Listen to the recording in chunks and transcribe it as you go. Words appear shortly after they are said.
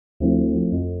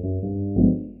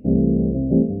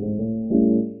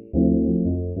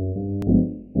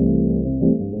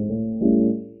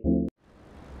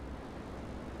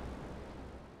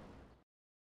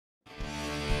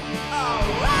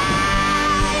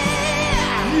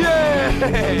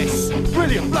Yes!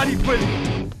 Brilliant, bloody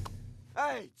brilliant!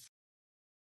 Hey!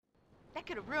 That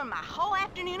could have ruined my whole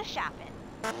afternoon of shopping.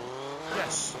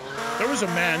 Yes. There was a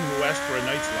man who asked for a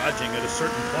night's lodging at a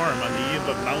certain farm on the eve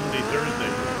of Maundy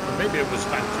Thursday. Or maybe it was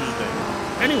Fat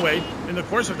Tuesday. Anyway, in the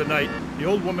course of the night, the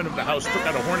old woman of the house took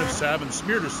out a horn of salve and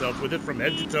smeared herself with it from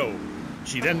head to toe.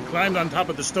 She then climbed on top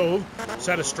of the stove,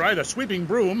 sat astride a sweeping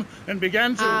broom, and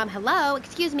began to... Hello,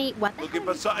 excuse me, what the Looking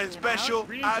for something special?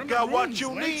 I got what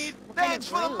you need. Dance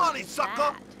for the money,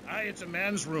 sucker. Aye, it's a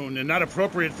man's rune and not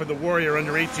appropriate for the warrior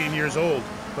under 18 years old.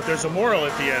 But there's a moral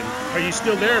at the end. Are you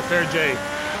still there, Fair Jay?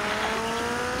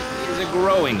 It is a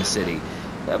growing city.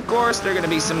 Of course, there are going to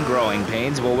be some growing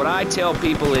pains, but what I tell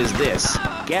people is this.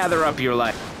 Gather up your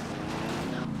life.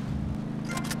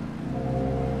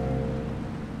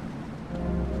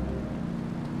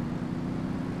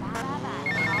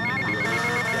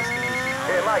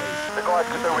 Hey, Mike, the guys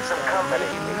could do with some company.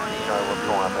 You know what's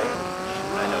going on,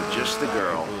 I know just the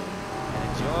girl.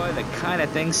 Enjoy the kind of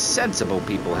things sensible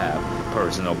people have.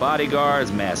 Personal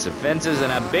bodyguards, massive fences,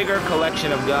 and a bigger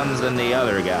collection of guns than the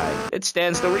other guy. It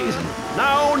stands to reason.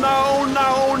 No, no,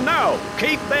 no, no.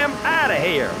 Keep them out of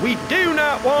here. We do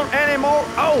not want any more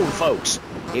old folks.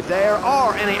 If there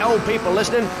are any old people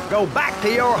listening, go back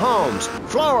to your homes.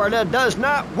 Florida does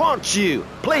not want you.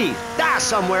 Please, die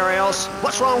somewhere else.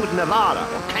 What's wrong with Nevada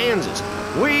or Kansas?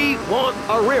 We want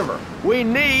a river. We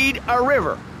need a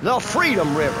river. The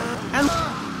Freedom River. And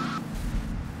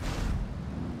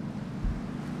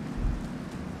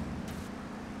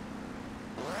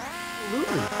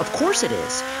Absolutely. Of course it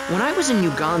is. When I was in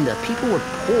Uganda, people were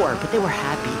poor, but they were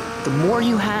happy. The more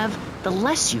you have, the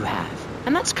less you have.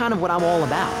 And that's kind of what I'm all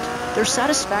about. There's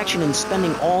satisfaction in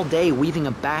spending all day weaving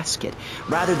a basket,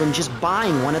 rather than just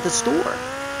buying one at the store.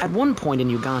 At one point in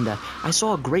Uganda, I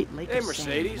saw a great lake of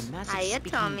Mercedes. sand and a massive Hiya,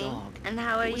 speaking Tommy. dog. And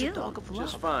how are It was you? a dog of love,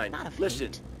 Just fine. not a Listen,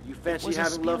 fate. you It fancy was a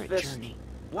having love spirit fist? journey.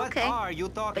 what Okay. are you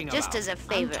talking But just about? as a I'm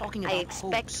favor, talking I about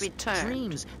expect hopes, return.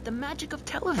 dreams, the magic of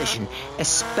television,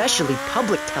 especially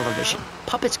public television.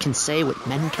 Puppets can say what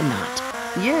men cannot.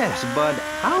 Yes, but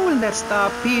how will that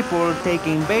stop people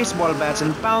taking baseball bats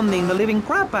and pounding the living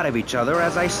crap out of each other,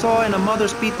 as I saw in a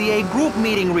Mother's PTA group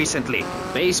meeting recently?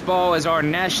 Baseball is our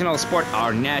national sport,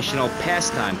 our national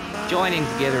pastime. Joining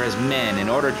together as men in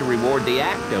order to reward the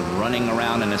act of running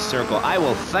around in a circle. I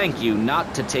will thank you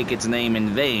not to take its name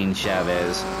in vain,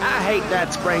 Chavez. I hate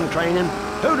that spring training.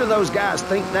 Who do those guys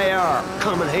think they are?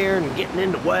 Coming here and getting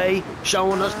in the way,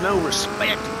 showing us no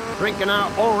respect, drinking our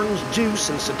orange juice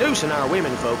and seducing our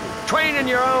women folk. Train in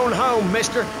your own home,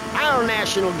 mister. Our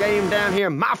national game down here,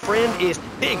 my friend, is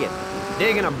digging.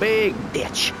 Digging a big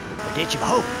ditch. A ditch of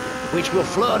hope, which will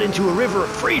flood into a river of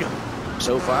freedom.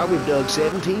 So far, we've dug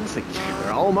 17 feet.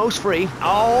 We're almost free.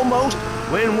 Almost.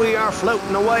 When we are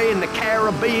floating away in the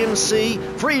Caribbean Sea,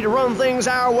 free to run things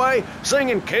our way,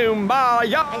 singing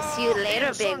Kumbaya. I see you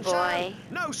later, big boy.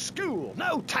 No school,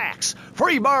 no tax,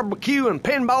 free barbecue and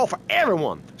pinball for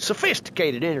everyone.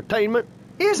 Sophisticated entertainment.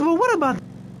 Yes, but what about...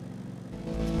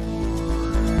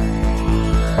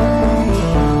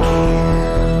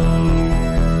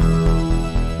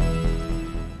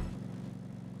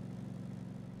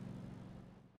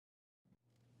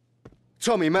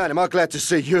 Tommy, man, am I glad to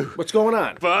see you. What's going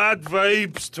on? Bad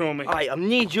vibes, Tommy. I'm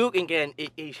not joking again.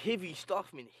 It's heavy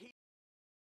stuff, man.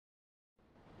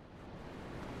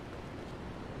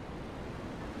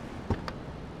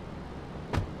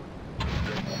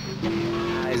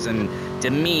 And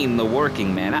demean the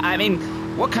working man. I mean,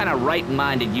 what kind of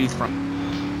right-minded youth from...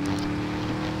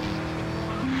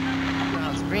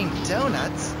 Brown Spring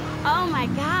Donuts? Oh my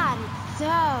god, it's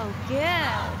so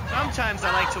good. Sometimes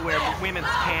I like to wear women's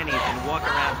panties and walk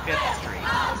around 5th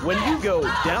Street. When you go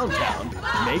downtown,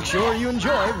 make sure you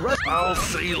enjoy I'll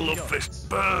see Lovefist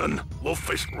burn.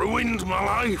 Lovefist ruined my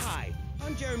life. Hi,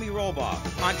 I'm Jeremy Robar,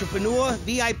 entrepreneur,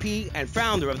 VIP, and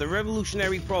founder of the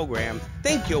revolutionary program,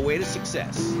 Think Your Way to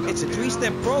Success. It's a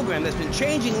 3-step program that's been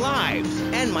changing lives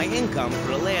and my income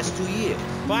for the last 2 years.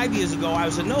 5 years ago, I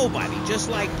was a nobody, just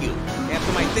like you.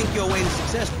 After my Think Your Way to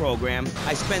Success program,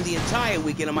 I spend the entire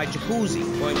weekend in my jacuzzi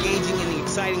or engaging in the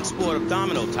exciting sport of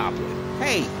domino toppling.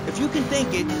 Hey, if you can think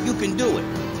it, you can do it.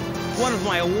 One of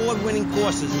my award-winning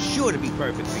courses is sure to be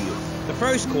perfect for you. The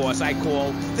first course I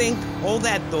call Think, Hold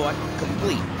That Thought,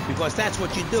 Complete, because that's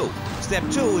what you do. Step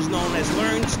 2 is known as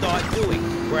Learn, Start, Doing,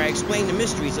 where I explain the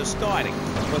mysteries of starting.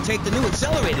 Or take the new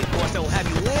accelerated course that will have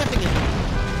you laughing at...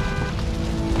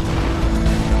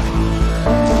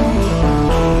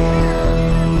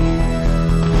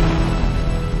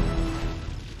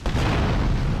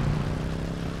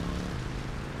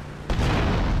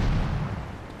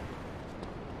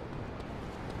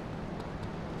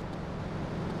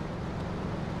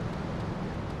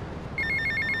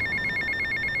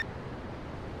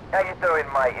 How you doing,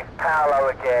 mate? It's Paolo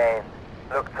again.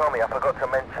 Look, Tommy, I forgot to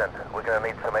mention, we're going to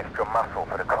need some extra muscle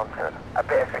for the concert. A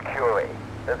bit of security.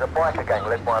 There's a biker gang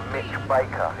led by Mitch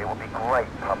Baker. It will be great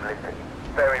publicity.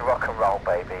 Very rock and roll,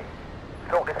 baby.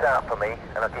 Sort this out for me,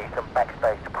 and I'll get you some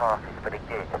backstage passes for the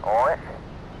gig, alright?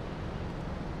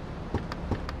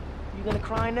 You gonna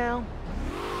cry now?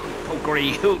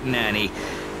 Pokery hootenanny.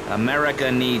 America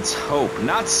needs hope,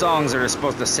 not songs that are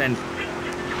supposed to send...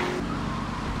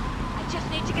 I just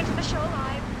need to get to the show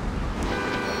live.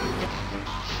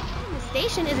 The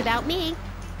station is about me.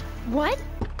 What?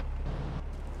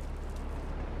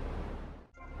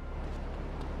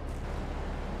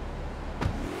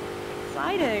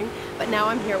 Exciting. But now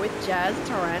I'm here with Jazz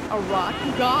Torrent, a rock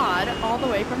god, all the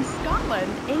way from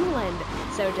Scotland, England.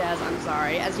 So Jazz, I'm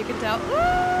sorry, as you can tell,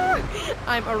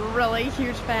 I'm a really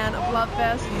huge fan of Love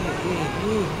Fest.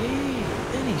 Hey,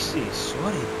 Denny says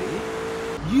sorry, babe.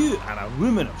 You are a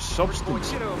woman of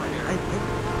substance. Get over here. I think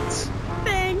that's...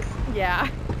 Thanks. Yeah.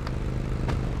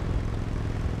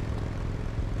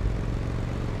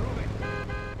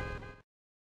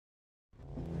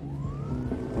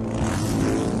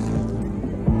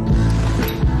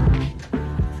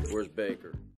 Where's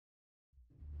Baker?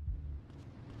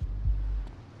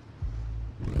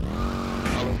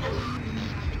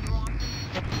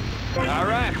 All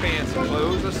right, fancy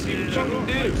clothes. Let's see what you can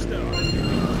do.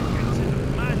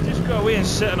 Man, just go away and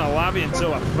sit in a lobby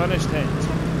until I finished it.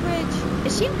 Rich,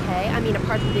 is she okay? I mean,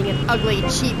 apart from being an ugly,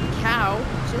 cheap cow,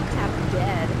 she looks half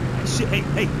dead.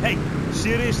 Hey,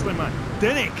 seriously, man.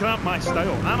 Didn't cramp my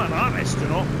style. I'm an artist, you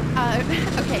know.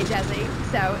 Okay, Jazzy.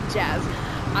 So, Jazz,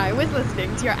 I was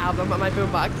listening to your album on my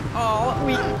boombox all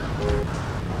week.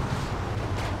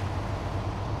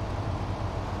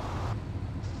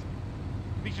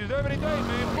 Features every day,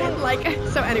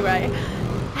 man. So anyway,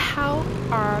 how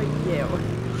are you?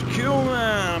 Cool,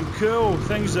 man. I'm cool.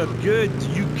 Things are good.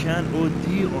 You can't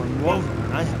OD on love,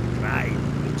 and I have tried.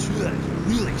 The truth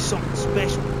is really something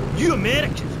special. You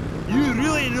Americans, you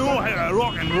really know how to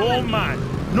rock and roll, man.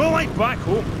 Not like back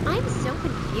home. I'm so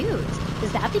confused.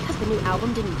 Is that because the new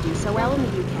album didn't do so well in the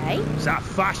UK? Is that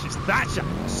fascist Thatcher?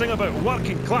 I sing about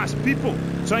working class people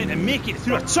trying to make it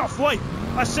through a tough life.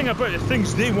 I sing about the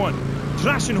things they want.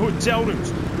 Trashing hotel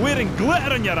rooms, wearing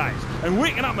glitter in your eyes, and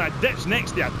waking up in a ditch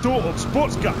next to a total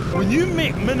sports car. When you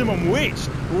make minimum wage,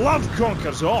 love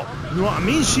conquers all. You know what I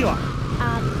mean, Sheila?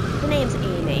 The name's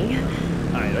Amy.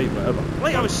 Aye, right, whatever.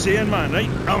 Like I was saying, man, right?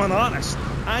 I'm an artist.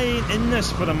 I ain't in this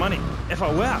for the money. If I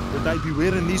were, would I be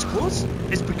wearing these clothes?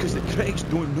 It's because the critics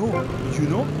don't know. You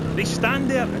know? They stand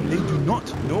there and they do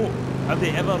not know. Have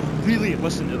they ever really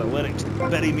listened to the lyrics to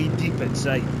bury me deep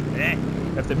inside?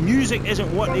 If the music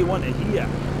isn't what they want to hear,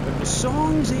 if the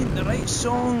songs ain't the right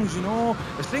songs, you know,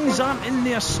 if things aren't in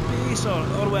their space or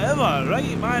whatever,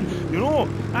 right, man, you know,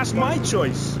 that's my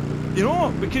choice. You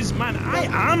know, because, man, I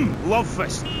am Love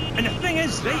Fist. And the thing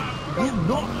is, right, they're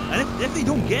not. And if they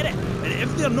don't get it, and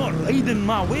if they're not riding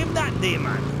my wave that day,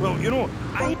 man, well, you know,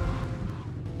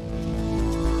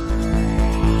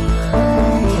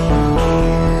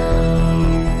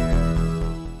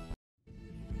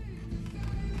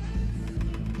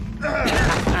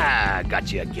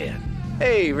 Got you again.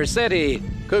 Hey, Rossetti.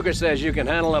 Cougar says you can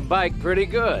handle a bike pretty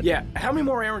good. Yeah, how many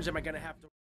more errands am I gonna have to...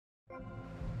 Oh,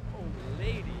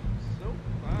 lady, so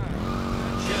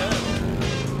fine. Shut up.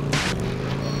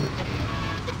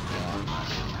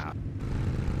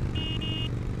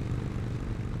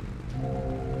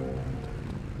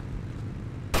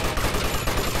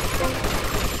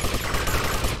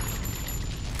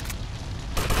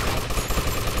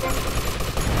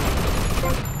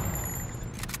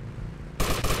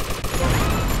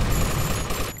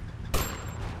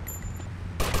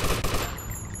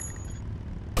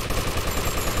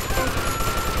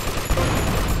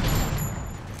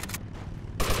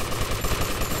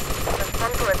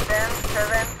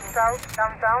 South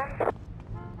downtown.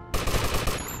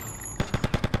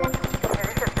 It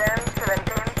is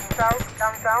 1017 South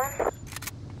downtown.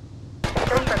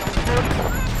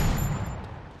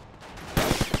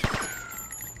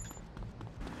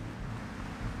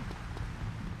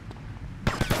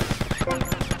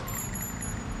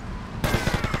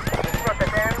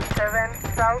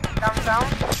 South downtown.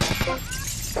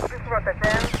 This is what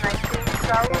 19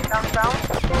 South downtown.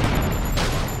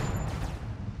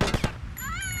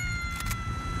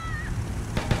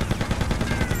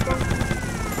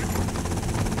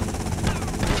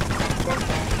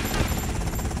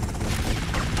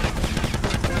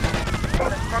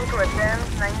 Come to attend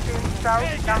 19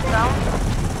 South downtown.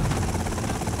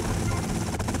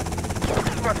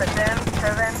 Plot attend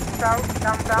 7 South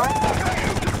downtown.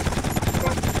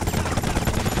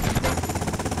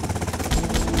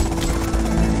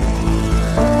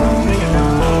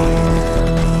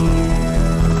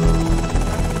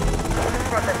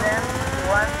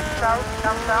 south,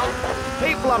 downtown.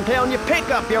 People, I'm telling you, pick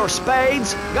up your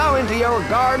spades, go into your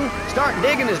garden, start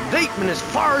digging as deep and as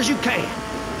far as you can.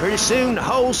 Pretty soon the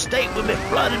whole state will be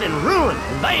flooded and ruined,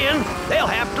 and then they'll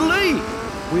have to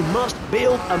leave. We must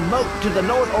build a moat to the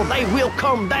north or they will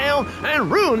come down and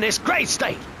ruin this great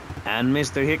state. And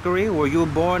Mr. Hickory, were you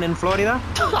born in Florida?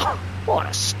 What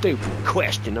a stupid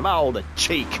question of all the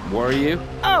cheek. Were you?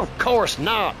 Of course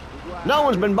not. No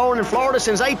one's been born in Florida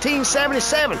since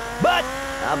 1877, but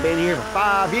I've been here for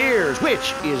 5 years,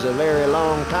 which is a very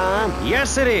long time.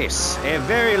 Yes, it is. A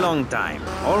very long time.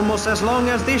 Almost as long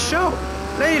as this show.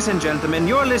 Ladies and gentlemen,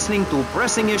 you're listening to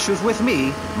Pressing Issues with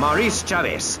me, Maurice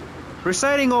Chavez,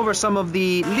 presiding over some of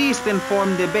the least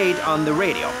informed debate on the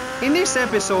radio. In this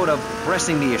episode of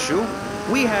Pressing the Issue,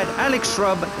 we had Alex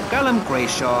Shrub, Callum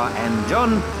Crayshaw, and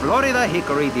John Florida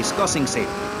Hickory discussing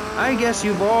safety. I guess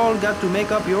you've all got to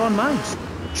make up your own minds.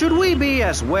 Should we be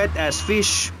as wet as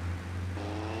fish?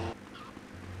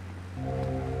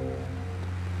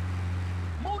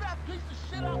 Move that piece of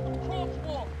shit out the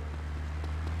crosswalk.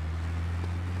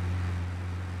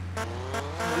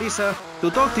 Lisa, to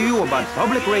talk to you about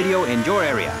public radio in your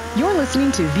area. You're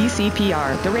listening to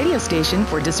VCPR, the radio station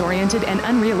for disoriented and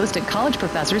unrealistic college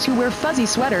professors who wear fuzzy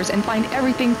sweaters and find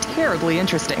everything terribly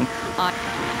interesting.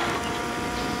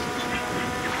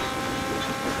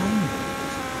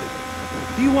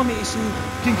 Do you want me to say,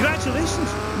 congratulations,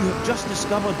 you have just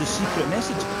discovered the secret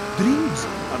message. Dreams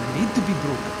are made to be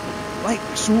broken. Like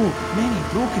so many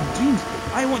broken dreams,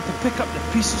 I want to pick up the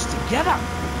pieces together.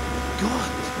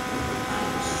 God,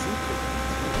 I'm so good.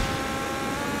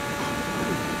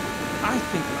 I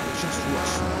think I just wrote a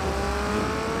song.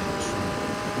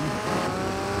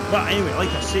 But anyway, like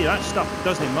I say, that stuff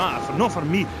doesn't matter. Not for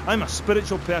me. I'm a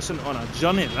spiritual person on a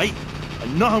journey, right?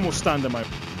 And nothing will stand in my way.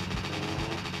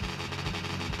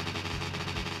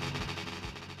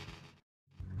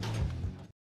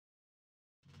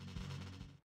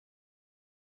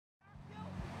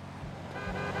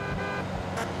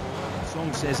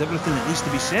 Says everything that needs to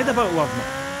be said about love, man.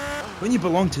 When you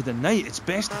belong to the night, it's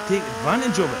best to take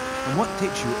advantage of it, and what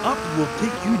takes you up will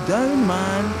take you down,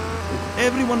 man. If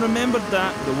everyone remembered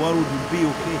that, the world would be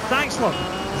okay. Thanks, love.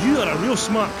 You are a real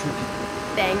smart cookie.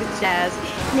 Thanks, Jazz.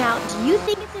 Now, do you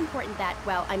think it's important that,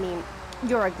 well, I mean,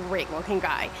 you're a great-looking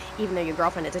guy, even though your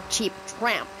girlfriend is a cheap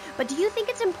tramp, but do you think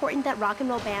it's important that rock and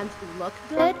roll bands look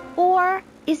good, or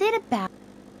is it about...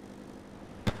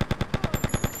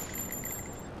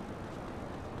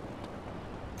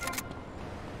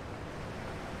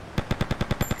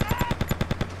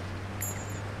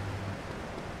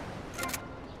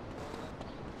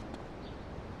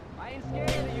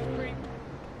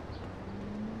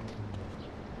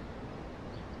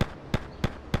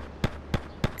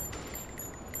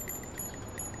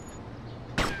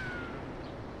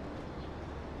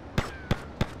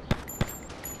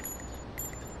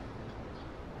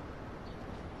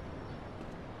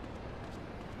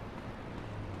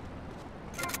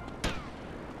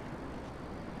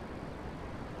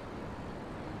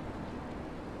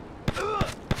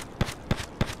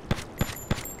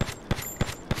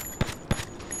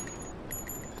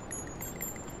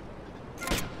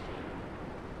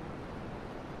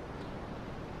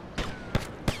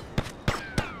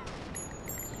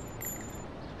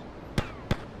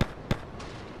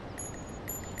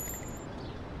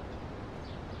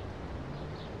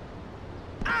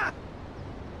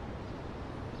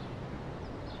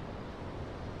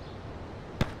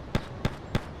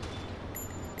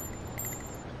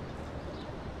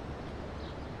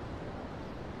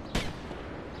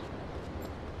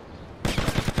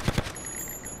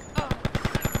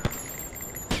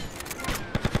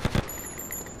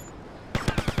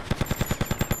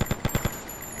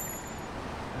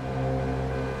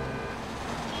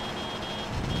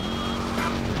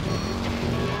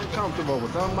 Comfortable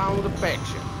with unbounded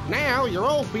affection. Now, your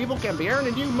old people can be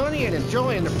earning you money and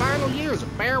enjoying the final years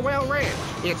of Farewell Ranch.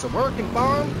 It's a working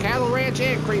farm, cattle ranch,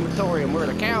 and crematorium where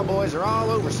the cowboys are all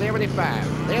over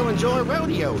 75. They'll enjoy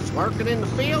rodeos, working in the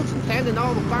fields, and tending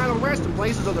all the final resting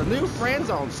places of their new friends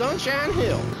on Sunshine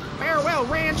Hill. Farewell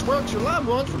Ranch works your loved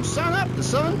ones from sun up to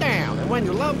sundown, and when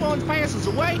your loved one passes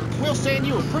away, we'll send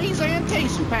you a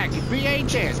presentation package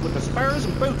VHS with the spurs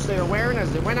and boots they were wearing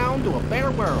as they went on to a better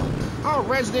world. All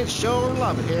residents sure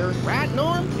love it here, right,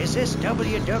 Norm? Is this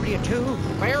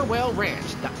WW2? Farewell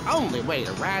Ranch, the only way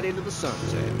to ride into the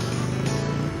sunset.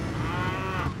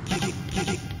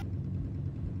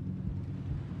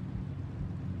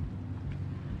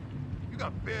 You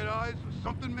got bad eyes or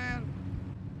something, man?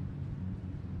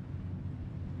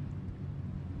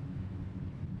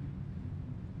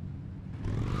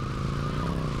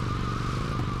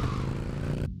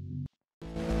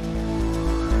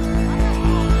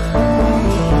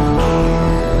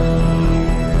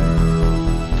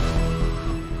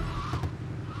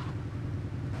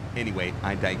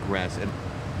 Andreas,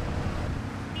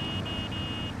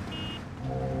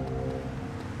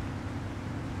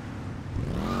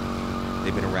 and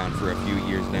they've been around for a few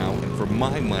years now, and for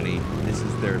my money, this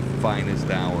is their finest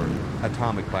hour.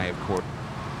 Atomic by, of course.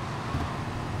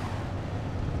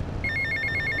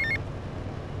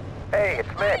 Hey,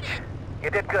 it's Mitch. You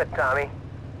did good, Tommy.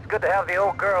 It's good to have the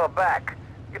old girl back.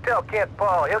 You tell Kid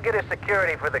Paul, he'll get his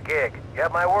security for the gig. You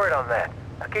have my word on that.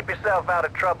 Now keep yourself out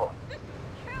of trouble.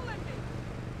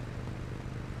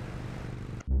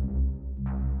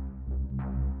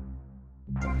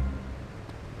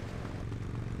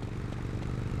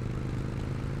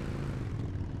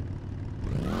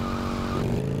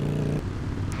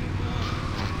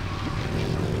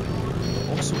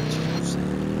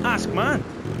 Ask man.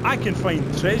 I can find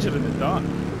treasure in the dark.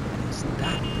 What's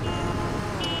that?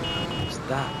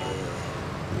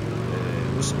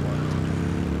 What's the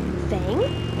word?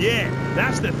 Thing? Yeah,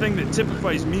 that's the thing that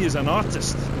typifies me as an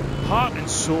artist. Heart and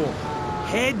soul.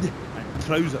 Head and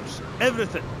trousers.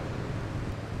 Everything.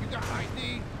 You got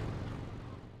ID?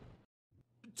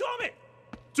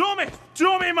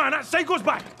 Tommy, man, that psycho's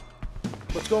back!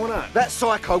 What's going on? That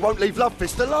psycho won't leave Love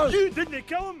Fist alone. You didn't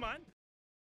kill him, man.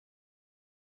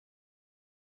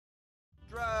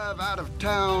 Drive out of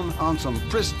town on some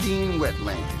pristine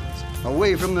wetlands,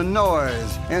 away from the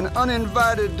noise and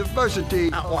uninvited diversity.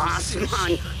 At last,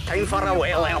 man. Time for a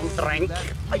well-earned drink.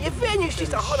 Are your venues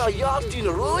just 100 yards down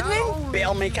the road, man?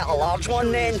 Better make it a large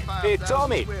one, then. Hey,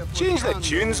 Tommy, change the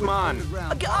tunes, man.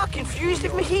 I get all confused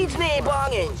if my head's nae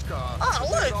banging. Ah,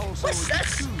 look, what's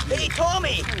this? Hey,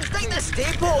 Tommy, stick the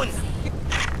tape on.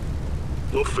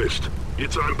 Love Fist, your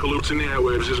time polluting the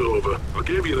airwaves is over. I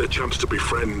gave you the chance to be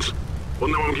friends. Well,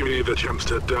 now I'm giving you the chance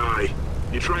to die.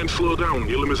 You try and slow down,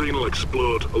 your limousine will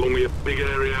explode, along with your big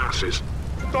airy asses.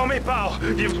 Tommy, pal,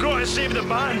 you've got to save the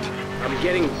band. I'm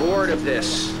getting bored of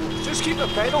this. Just keep the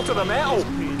pedal to the metal.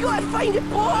 Gotta find a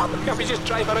bomb. Can't we just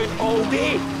drive around all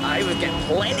day? I would get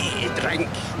plenty to drink.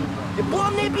 The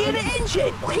bomb may be in the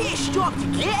engine. Will he stop to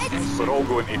get it? We're all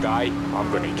going to die. I'm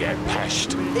going to get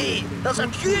pissed. Hey, there's a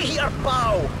queue here,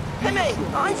 pal. Hey, mate,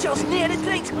 answer's near the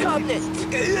drinks cabinet.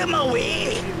 Get out of my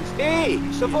way. Hey,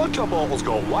 the vodka bottle's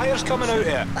got wires coming out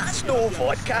here. That's no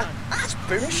vodka. That's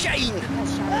moonshine.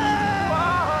 It's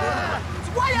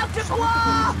wire to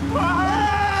blow.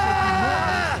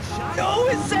 No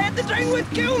one said the drink would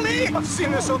kill me. I've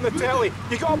seen this on the telly.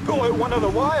 You gotta pull out one of the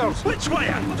wires. Which wire?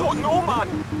 I don't know, man.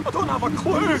 I don't have a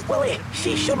clue. Willie,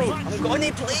 see me. I'm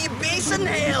gonna play bass in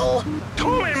hell.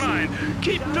 Tommy, man,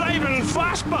 keep driving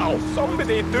fast, pal.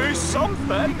 Somebody do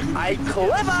something. I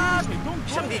clever.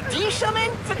 Somebody do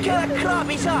something? What kind of crap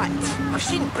is that? I've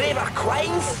seen braver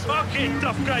crimes. Okay,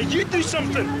 tough guy, you do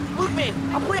something. Look, man,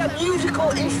 I play a musical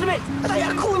instrument. And I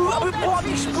have a clue what bomb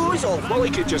disposal. Well,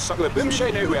 he could just suck the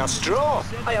boomshine out with a straw.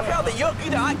 I have heard that you're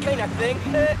good at that kind of thing.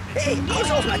 Hey, I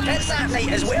was off my tits that night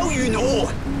as well, you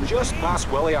know. Just pass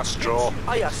Willie a straw.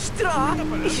 A straw?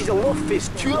 This is a Love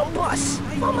Fist tour bus.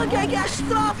 What am I gonna get a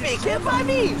straw fake if I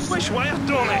mean? Which wire,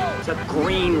 Tommy? It's a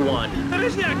green one. There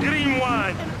isn't a green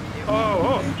one.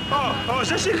 Oh, is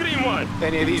this a green one?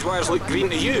 Any of these wires look green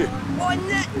to you? Oh,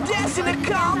 that's in the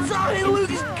cards, it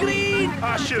looks green.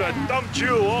 I should have dumped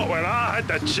you lot when I had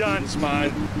the chance,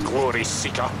 man. Glory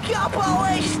seeker.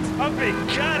 Capitalist. I've been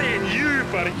carrying you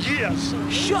for years.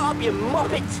 Shut up, you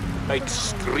muppet. Big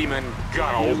screaming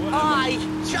girl. Aye,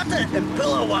 shut it and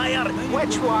pull a wire.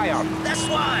 Which wire? This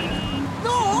one.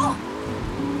 No.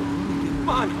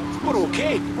 Man, we're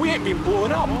okay. We ain't been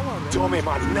blown up. Tommy,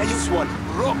 man, nice one.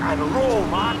 Rock and roll,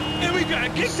 man. And we got a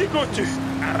gig to go to.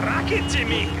 A racket to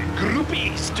make.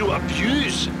 Groupies to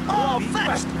abuse. Oh,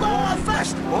 fist! Oh,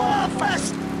 fist! Oh,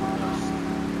 fist!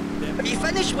 Have you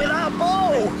finished with our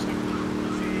ball?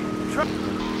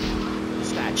 The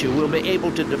statue will be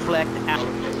able to deflect out.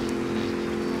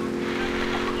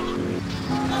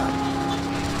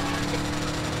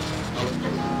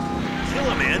 Kill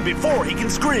a man before he can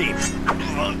scream.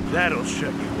 That'll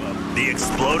shut you up. The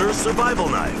Exploder Survival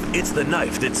Knife. It's the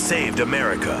knife that saved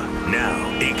America.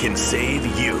 Now, it can save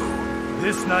you.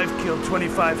 This knife killed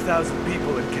 25,000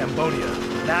 people in Cambodia.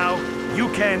 Now, you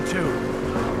can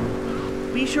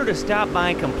too. Be sure to stop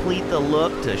by and complete the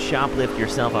look to shoplift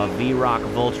yourself a V-Rock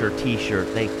Vulture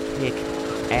t-shirt. They kick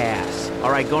ass.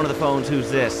 All right, going to the phones. Who's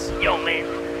this? Yo, man.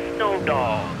 Snow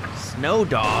Dog. Snow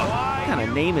Dog? What kind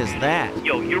of name is that?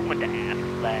 Yo, you're one to ask,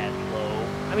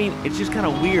 Laszlo. I mean, it's just kind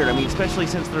of weird. I mean, especially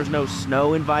since there's no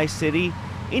snow in Vice City.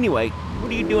 Anyway,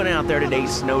 what are you doing out there today,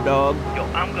 Snow Dog? Yo,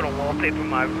 I'm gonna wallpaper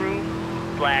my room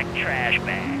with black trash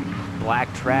bags.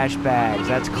 Black trash bags.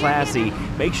 That's classy.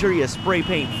 Make sure you spray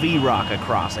paint V-Rock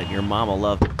across it. Your mama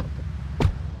loves it.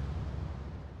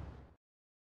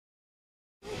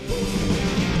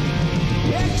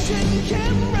 action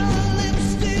camera,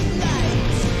 lipstick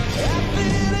lights,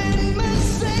 outfit and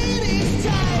Mercedes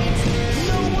tights.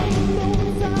 No one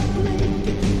knows I play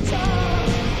guitar,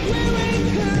 wearing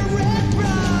her red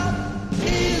bra.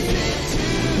 Is it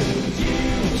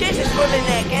true? Jesus running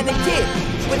there, and they did.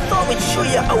 We thought we'd show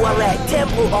you our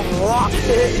temple of rock.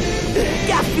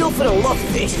 Get a feel for the love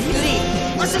fest, Fury.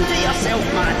 Listen to yourself,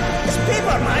 man. It's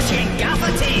paper mache and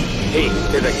gaffer tape. Hey,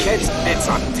 to the kids, it's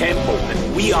a temple,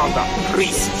 and we are the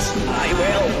priests. Aye,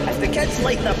 well, if the kids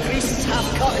like their priests half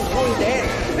cut and thrown dead,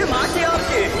 who am I to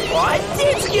argue? What?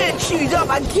 Dave's getting chewed up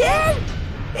again?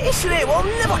 This rate, we'll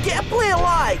never get a play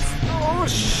alive. Oh,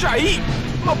 shite.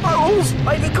 My bowels.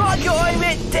 Right, we can't get on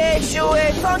with Dave, so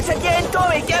thanks again,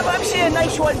 Tommy. Give him say a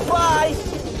nice one. Bye.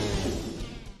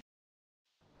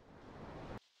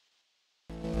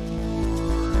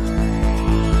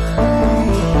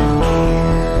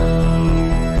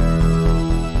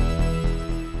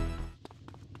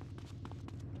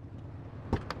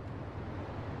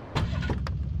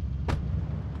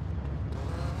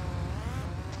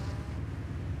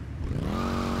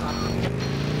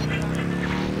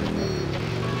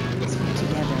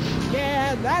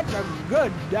 Yeah, that's a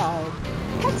good dog.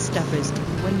 Pet Stuffers,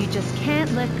 when you just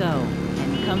can't let go.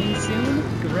 And coming soon,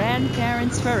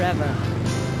 grandparents forever.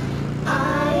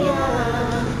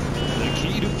 The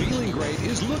key to feeling great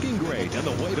is looking great, and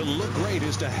the way to look great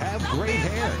is to have great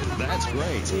hair. That's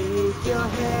great. Take your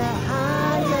hair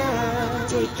higher.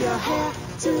 Take your hair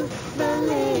to the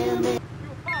limit.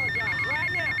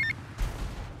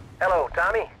 Hello,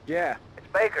 Tommy. Yeah. It's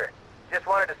Baker. Just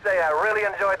wanted to say I really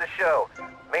enjoyed the show.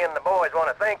 Me and the boys want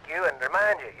to thank you and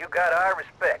remind you, you got our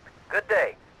respect. Good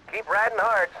day. Keep riding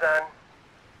hard, son.